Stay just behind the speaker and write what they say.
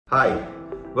Hi,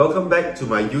 welcome back to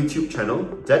my YouTube channel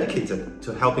dedicated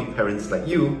to helping parents like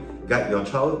you guide your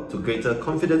child to greater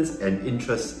confidence and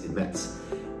interest in maths.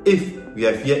 If you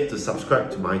have yet to subscribe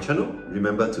to my channel,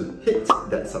 remember to hit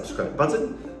that subscribe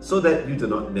button so that you do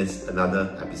not miss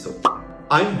another episode.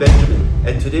 I'm Benjamin,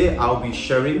 and today I'll be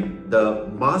sharing the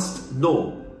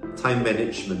must-know time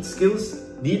management skills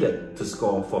needed to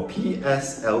score for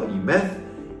PSLE Math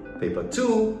Paper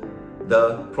 2,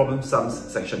 the Problem Sums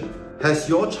section. Has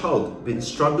your child been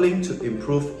struggling to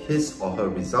improve his or her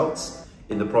results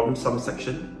in the Problem Sum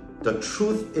section? The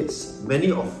truth is, many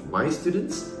of my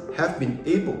students have been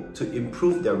able to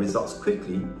improve their results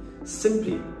quickly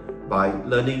simply by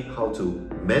learning how to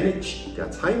manage their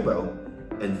time well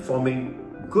and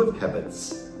forming good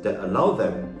habits that allow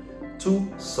them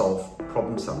to solve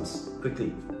problem sums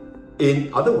quickly.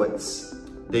 In other words,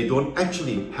 they don't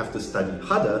actually have to study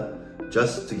harder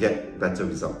just to get better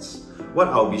results. What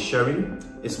I'll be sharing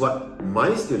is what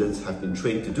my students have been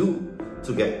trained to do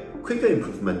to get quicker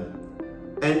improvement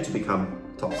and to become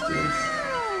top students.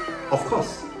 Of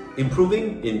course,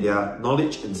 improving in their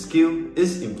knowledge and skill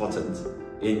is important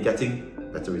in getting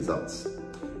better results.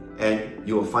 And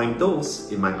you will find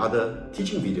those in my other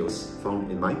teaching videos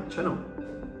found in my channel.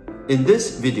 In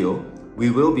this video,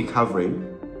 we will be covering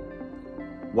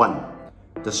 1.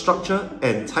 The structure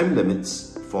and time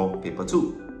limits for Paper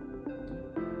 2.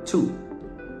 2.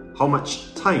 How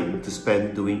much time to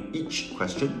spend doing each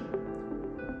question.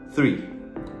 3.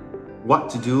 What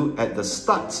to do at the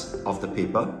start of the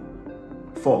paper.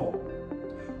 4.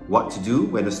 What to do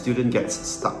when a student gets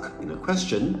stuck in a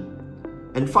question.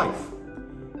 And 5.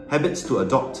 Habits to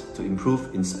adopt to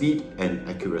improve in speed and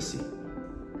accuracy.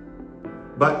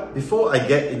 But before I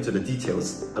get into the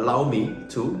details, allow me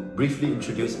to briefly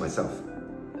introduce myself.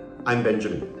 I'm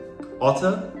Benjamin,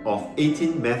 author of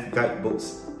 18 math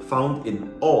guidebooks found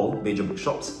in all major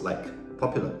bookshops like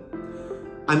Popular.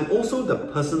 I'm also the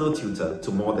personal tutor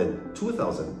to more than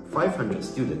 2,500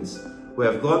 students who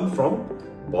have gone from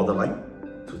borderline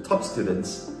to top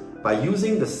students by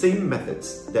using the same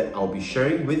methods that I'll be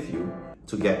sharing with you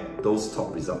to get those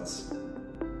top results.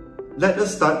 Let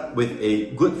us start with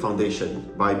a good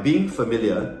foundation by being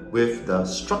familiar with the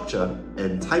structure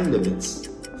and time limits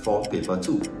for Paper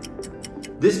 2.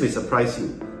 This may surprise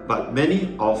you, but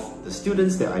many of the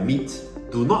students that I meet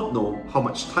do not know how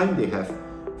much time they have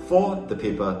for the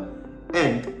paper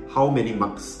and how many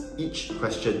marks each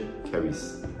question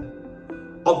carries.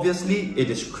 Obviously, it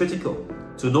is critical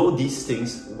to know these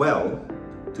things well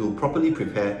to properly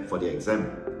prepare for the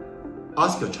exam.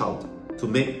 Ask your child to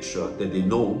make sure that they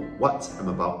know what I'm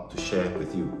about to share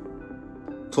with you.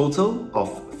 Total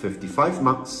of 55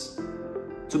 marks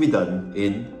to be done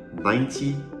in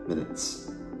 90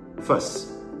 minutes. First,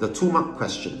 the 2-mark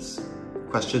questions.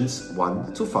 Questions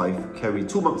 1 to 5 carry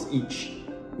 2 marks each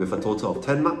with a total of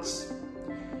 10 marks.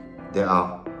 There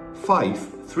are 5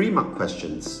 3-mark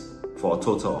questions for a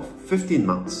total of 15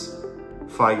 marks,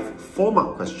 5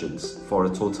 4-mark questions for a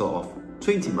total of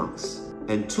 20 marks,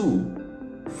 and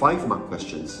 2 5-mark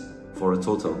questions for a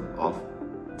total of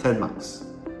 10 marks.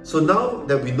 So now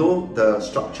that we know the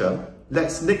structure,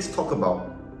 let's next talk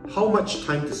about how much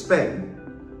time to spend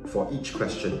for each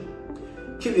question.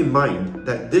 Keep in mind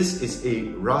that this is a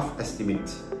rough estimate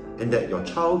and that your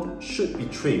child should be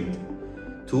trained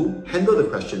to handle the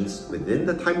questions within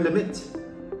the time limit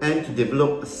and to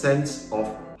develop a sense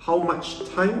of how much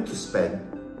time to spend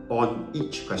on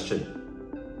each question.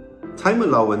 Time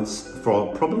allowance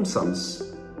for problem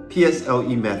sums,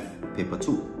 PSLE Math Paper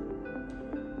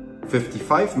 2.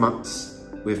 55 marks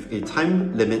with a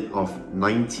time limit of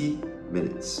 90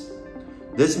 minutes.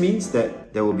 This means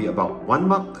that there will be about 1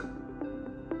 mark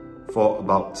for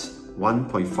about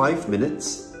 1.5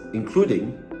 minutes,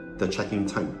 including the checking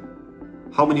time.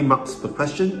 How many marks per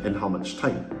question and how much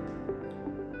time?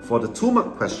 For the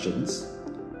 2-mark questions,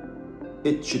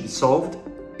 it should be solved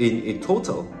in a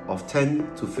total of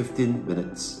 10 to 15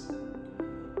 minutes.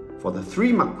 For the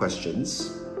 3-mark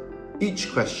questions,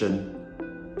 each question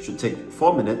should take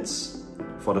 4 minutes.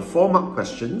 For the 4-mark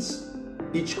questions,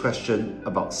 each question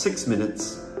about 6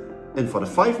 minutes. And for the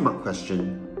 5-mark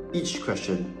question, each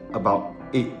question about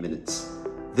 8 minutes.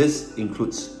 This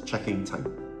includes checking time.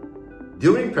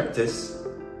 During practice,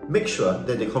 make sure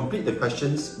that they complete the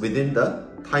questions within the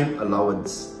time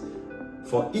allowance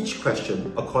for each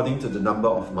question according to the number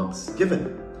of marks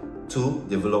given to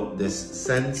develop this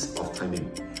sense of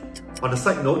timing. On a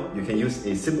side note, you can use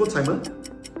a simple timer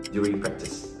during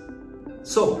practice.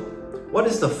 So, what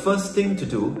is the first thing to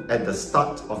do at the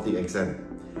start of the exam?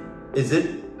 Is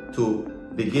it to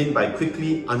begin by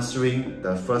quickly answering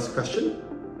the first question?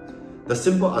 The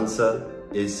simple answer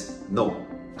is no.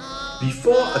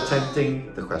 Before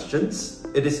attempting the questions,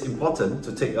 it is important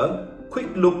to take a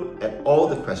quick look at all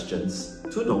the questions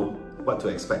to know what to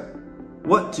expect.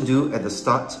 What to do at the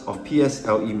start of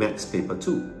PSLE Maths Paper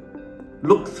 2.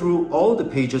 Look through all the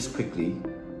pages quickly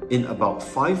in about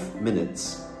 5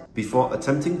 minutes before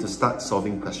attempting to start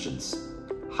solving questions.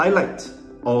 Highlight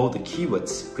all the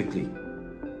keywords quickly.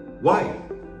 Why?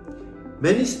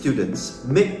 Many students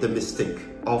make the mistake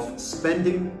of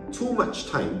spending too much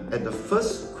time at the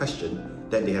first question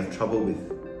that they have trouble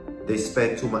with. They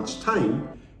spend too much time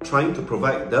trying to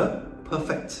provide the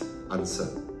perfect answer.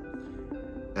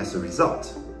 As a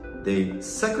result, they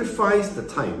sacrifice the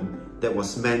time that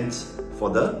was meant for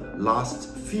the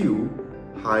last few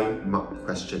high-mark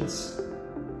questions.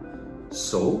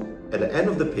 So, at the end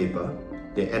of the paper,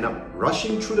 they end up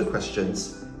rushing through the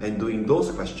questions and doing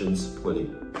those questions poorly.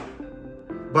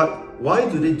 But why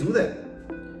do they do that?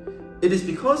 It is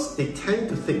because they tend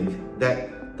to think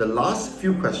that the last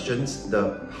few questions,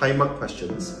 the high-mark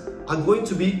questions, are going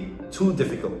to be too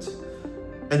difficult.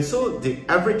 And so the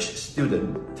average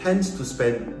student tends to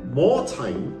spend more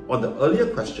time on the earlier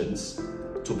questions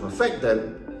to perfect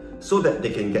them so that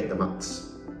they can get the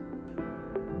marks.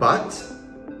 But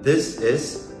this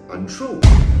is untrue.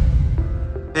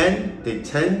 And they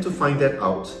tend to find that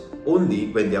out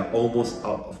only when they are almost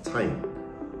out of time,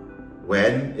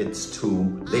 when it's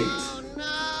too late. Oh,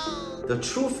 no. The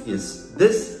truth is,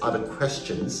 these are the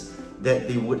questions that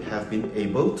they would have been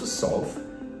able to solve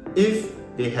if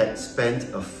they had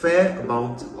spent a fair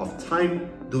amount of time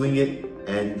doing it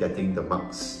and getting the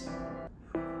marks.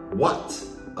 What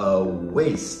a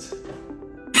waste!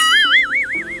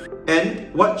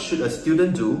 And what should a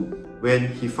student do when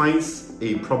he finds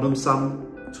a problem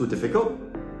sum too difficult?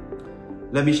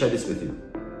 Let me share this with you.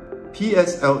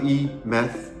 PSLE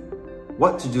Math,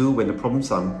 what to do when the problem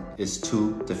sum is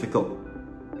too difficult.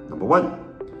 Number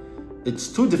 1, it's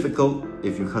too difficult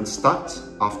if you can't start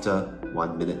after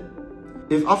 1 minute.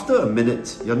 If after a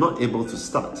minute you're not able to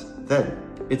start, then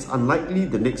it's unlikely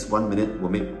the next 1 minute will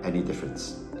make any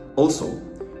difference. Also,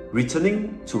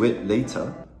 returning to it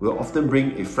later will often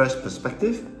bring a fresh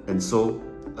perspective and so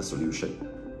a solution.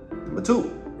 Number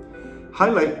 2,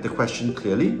 highlight the question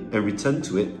clearly and return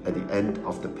to it at the end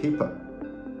of the paper.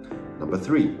 Number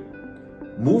 3,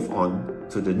 move on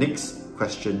to the next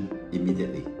question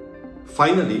immediately.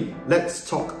 Finally, let's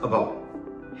talk about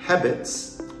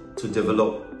habits to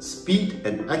develop speed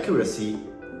and accuracy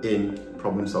in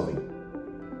problem solving.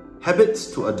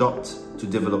 Habits to adopt to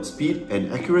develop speed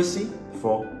and accuracy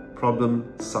for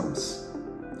problem sums.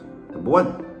 Number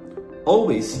 1,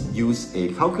 always use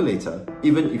a calculator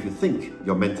even if you think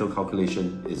your mental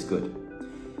calculation is good.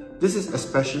 This is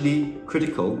especially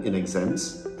critical in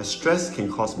exams, as stress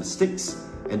can cause mistakes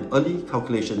and early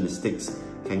calculation mistakes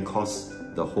can cause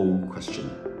the whole question.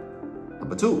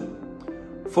 Number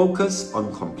 2, focus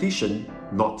on completion,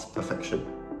 not perfection.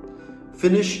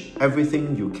 Finish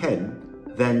everything you can,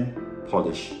 then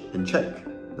polish and check.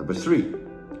 Number 3,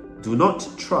 do not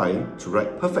try to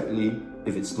write perfectly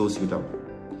if it slows you down.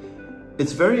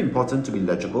 It's very important to be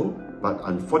legible, but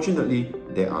unfortunately,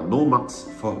 there are no marks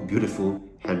for beautiful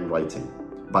handwriting.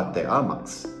 But there are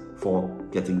marks for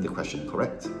getting the question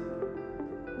correct.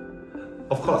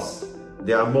 Of course,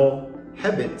 there are more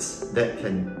habits that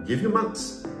can give you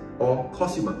marks or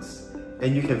cost you marks,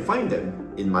 and you can find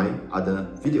them in my other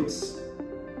videos.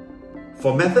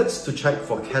 For methods to check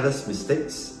for careless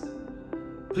mistakes,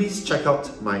 please check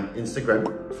out my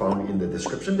Instagram found in the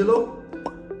description below,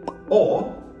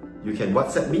 or you can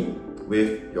WhatsApp me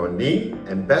with your name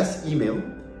and best email,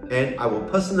 and I will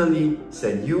personally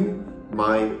send you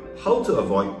my How to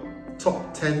Avoid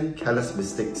Top 10 Careless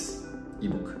Mistakes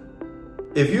ebook.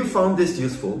 If you found this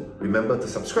useful, remember to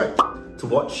subscribe to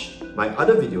watch my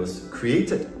other videos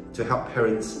created to help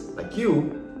parents like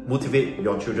you motivate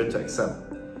your children to excel.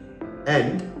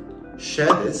 And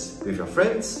share this with your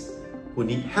friends who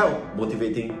need help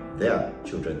motivating their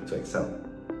children to excel.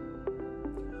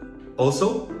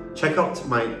 Also, check out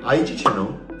my IG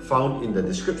channel found in the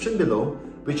description below,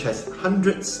 which has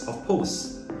hundreds of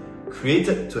posts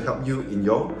created to help you in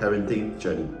your parenting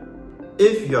journey.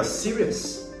 If you are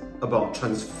serious about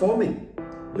transforming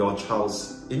your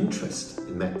child's interest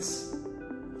in maths,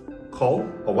 call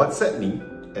or WhatsApp me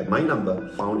at my number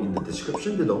found in the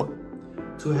description below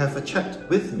to have a chat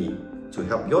with me to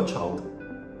help your child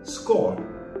score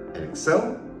and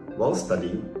excel while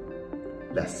studying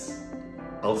less.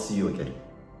 I'll see you again.